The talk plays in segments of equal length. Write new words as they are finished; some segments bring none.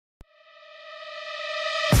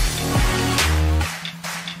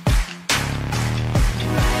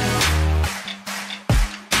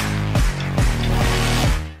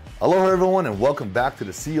Hello everyone and welcome back to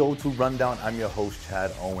the CO2 Rundown. I'm your host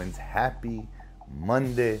Chad Owens. Happy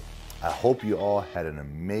Monday. I hope you all had an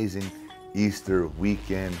amazing Easter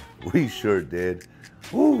weekend. We sure did.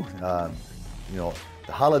 Woo! The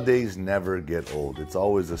holidays never get old. It's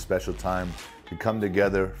always a special time to come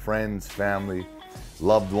together, friends, family,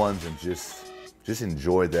 loved ones, and just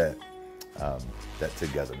enjoy that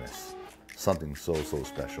togetherness. Something so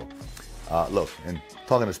special. Look, and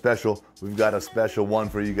talking to special, we've got a special one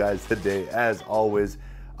for you guys today. As always,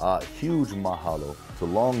 huge mahalo to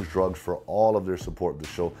Long's Drugs for all of their support of the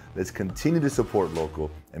show. Let's continue to support local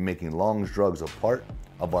and making Long's Drugs a part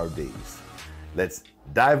of our days. Let's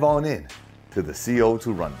dive on in to the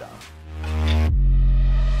CO2 Rundown.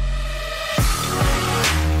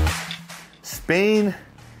 Spain,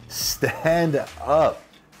 stand up.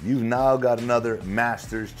 You've now got another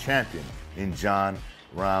Masters champion in Jon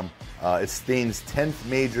Rahm. It's Spain's 10th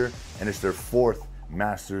major, and it's their 4th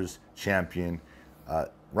Masters champion.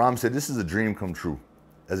 Rahm said, this is a dream come true.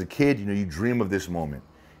 As a kid, you dream of this moment.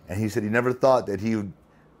 And he said he never thought that he would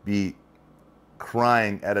be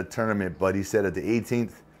crying at a tournament, but he said at the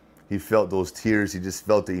 18th, he felt those tears. He just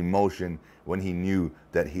felt the emotion when he knew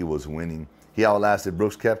that he was winning. He outlasted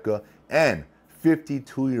Brooks Koepka and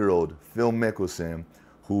 52-year-old Phil Mickelson,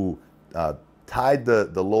 who tied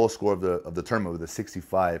the low score of the tournament with a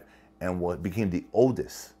 65 and became the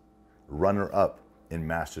oldest runner-up in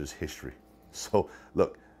Masters history. So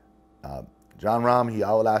look, Jon Rahm, he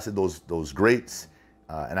outlasted those greats.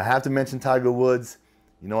 And I have to mention Tiger Woods.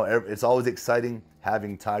 It's always exciting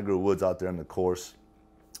having Tiger Woods out there on the course,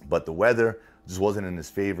 but the weather just wasn't in his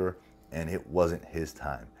favor, and it wasn't his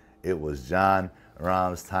time. It was Jon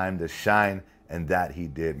Rahm's time to shine, and that he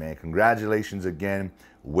did, man. Congratulations again.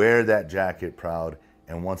 Wear that jacket proud.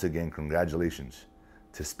 And once again, congratulations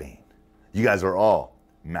to Spain. You guys are all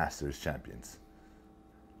Masters champions.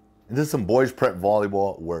 And this is some boys prep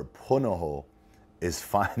volleyball where Punahou is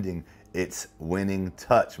finding its winning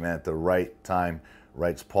touch, man, at the right time,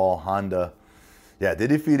 writes Paul Honda. Yeah, they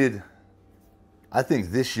defeated, I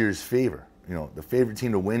think, this year's favor. The favorite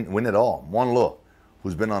team to win it all. Monlo,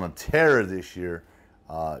 who's been on a tear this year.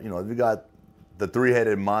 We got the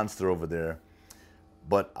three-headed monster over there.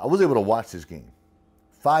 But I was able to watch this game.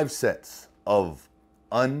 5 sets of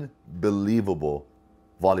unbelievable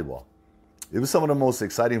volleyball. It was some of the most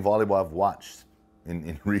exciting volleyball I've watched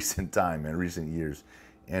in recent time and recent years.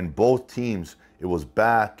 And both teams, it was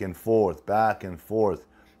back and forth, back and forth.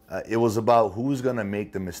 It was about who's going to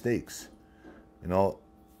make the mistakes.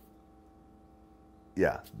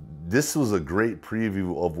 Yeah, this was a great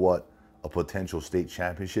preview of what a potential state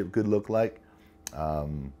championship could look like.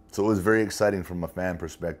 So it was very exciting from a fan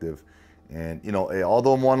perspective. And,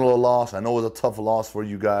 although Monlo lost, I know it was a tough loss for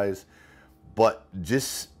you guys, but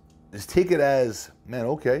just take it as, man,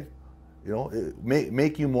 okay,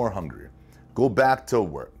 make you more hungry. Go back to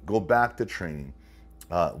work, go back to training,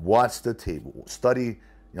 watch the table, study,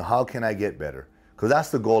 how can I get better? Because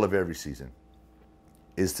that's the goal of every season,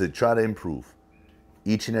 is to try to improve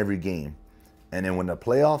each and every game. And then when the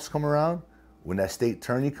playoffs come around, when that state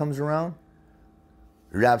tourney comes around,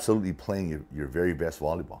 you're absolutely playing your very best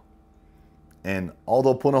volleyball. And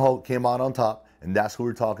although Punahou came out on top, and that's who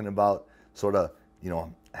we're talking about, sort of,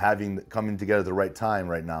 coming together at the right time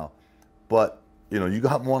right now. But, you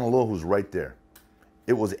got Monalo who's right there.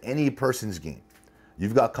 It was any person's game.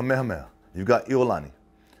 You've got Kamehameha, you've got Iolani,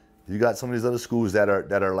 you got some of these other schools that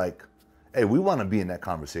are like, hey, we want to be in that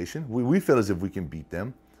conversation. We feel as if we can beat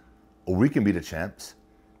them, or we can be the champs.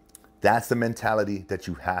 That's the mentality that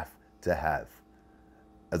you have to have.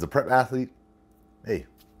 As a prep athlete, hey,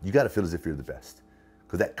 you got to feel as if you're the best.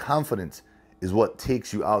 Because that confidence is what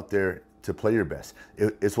takes you out there to play your best.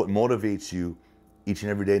 It's what motivates you each and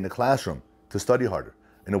every day in the classroom to study harder,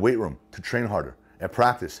 in the weight room to train harder, at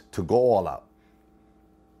practice to go all out.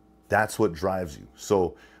 That's what drives you.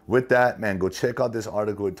 So with that, man, go check out this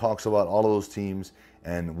article. It talks about all of those teams,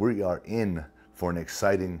 and we are in for an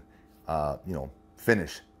exciting,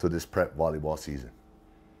 finish to this prep volleyball season.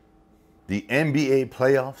 The NBA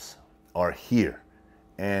playoffs are here.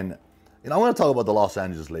 And I want to talk about the Los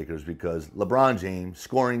Angeles Lakers because LeBron James,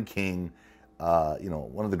 scoring king,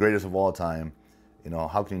 one of the greatest of all time,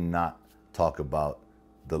 how can you not talk about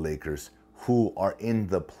the Lakers who are in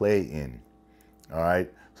the play-in? All right?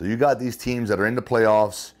 So you got these teams that are in the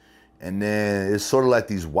playoffs, and then it's sort of like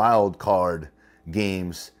these wild card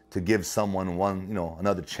games to give someone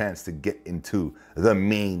another chance to get into the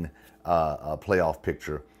main playoff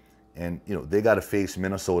picture. And, they got to face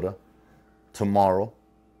Minnesota tomorrow.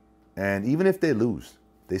 And even if they lose,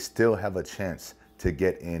 they still have a chance to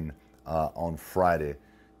get in on Friday,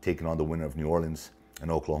 taking on the winner of New Orleans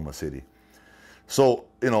in Oklahoma City. So,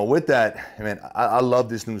 with that, man, I love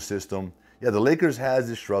this new system. Yeah, the Lakers has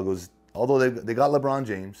its struggles, although they got LeBron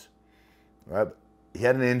James, right? He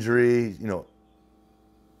had an injury,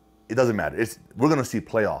 it doesn't matter. We're going to see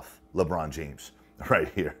playoff LeBron James right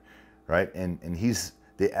here, right? And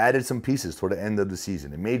they added some pieces toward the end of the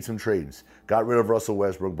season. They made some trades, got rid of Russell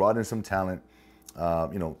Westbrook, brought in some talent,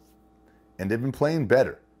 and they've been playing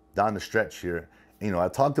better down the stretch here. I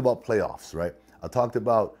talked about playoffs, right? I talked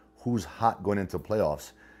about who's hot going into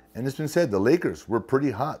playoffs. And it's been said, the Lakers were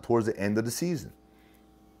pretty hot towards the end of the season.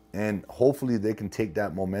 And hopefully they can take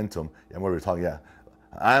that momentum. And what we're talking,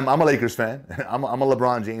 I'm a Lakers fan. I'm a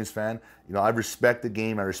LeBron James fan. I respect the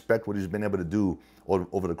game. I respect what he's been able to do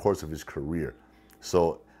over the course of his career.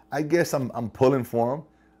 So I guess I'm pulling for him,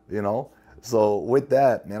 So with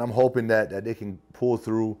that, man, I'm hoping that they can pull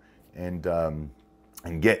through and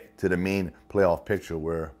get to the main playoff picture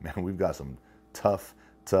where, man, we've got some tough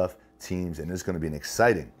teams, and it's going to be an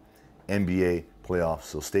exciting NBA playoffs.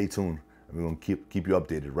 So stay tuned. We're going to keep you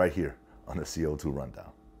updated right here on the CO2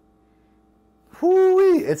 Rundown.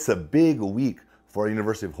 Whoo-wee! It's a big week for our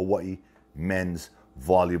University of Hawaii men's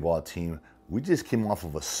volleyball team. We just came off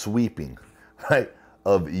of a sweeping, right,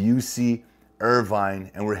 of UC Irvine,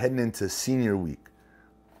 and we're heading into senior week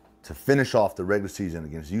to finish off the regular season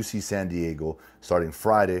against UC San Diego starting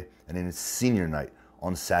Friday, and then it's senior night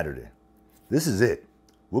on Saturday. This is it.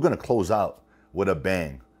 We're going to close out with a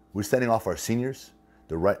bang. We're sending off our seniors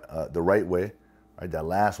the right way, right? That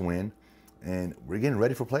last win, and we're getting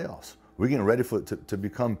ready for playoffs. We're getting ready to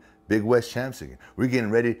become Big West champs again. We're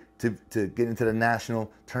getting ready to get into the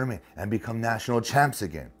national tournament and become national champs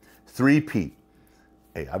again. Three-peat.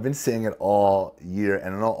 Hey, I've been saying it all year,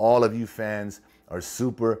 and I know all of you fans are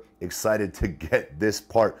super excited to get this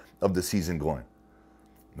part of the season going,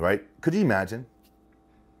 right? Could you imagine?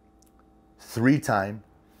 Three-time,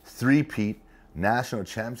 three-peat national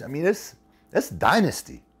champs. I mean, that's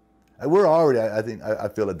dynasty. We're already, I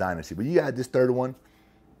feel a dynasty. But you add this third one,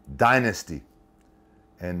 dynasty.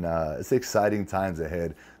 And it's exciting times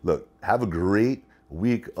ahead. Look, have a great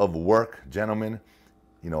week of work, gentlemen.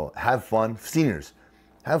 Have fun. Seniors,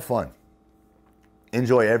 have fun.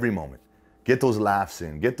 Enjoy every moment. Get those laughs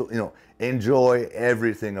in. Enjoy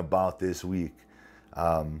everything about this week.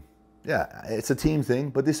 Yeah, it's a team thing,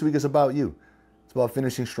 but this week is about you. It's about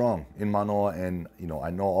finishing strong in Manoa, and I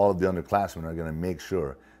know all of the underclassmen are going to make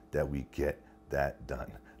sure that we get that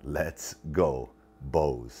done. Let's go,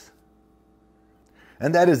 Bows.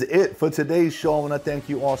 And that is it for today's show. I want to thank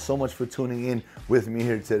you all so much for tuning in with me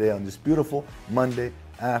here today on this beautiful Monday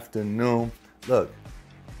afternoon. Look,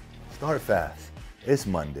 start fast. It's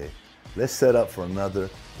Monday. Let's set up for another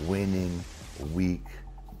winning week.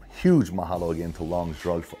 Huge mahalo again to Long's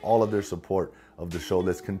Drugs for all of their support of the show.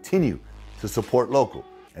 Let's continue to support local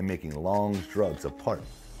and making Long's Drugs a part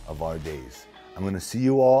of our days. I'm going to see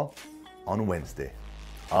you all on Wednesday.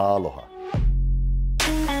 Aloha.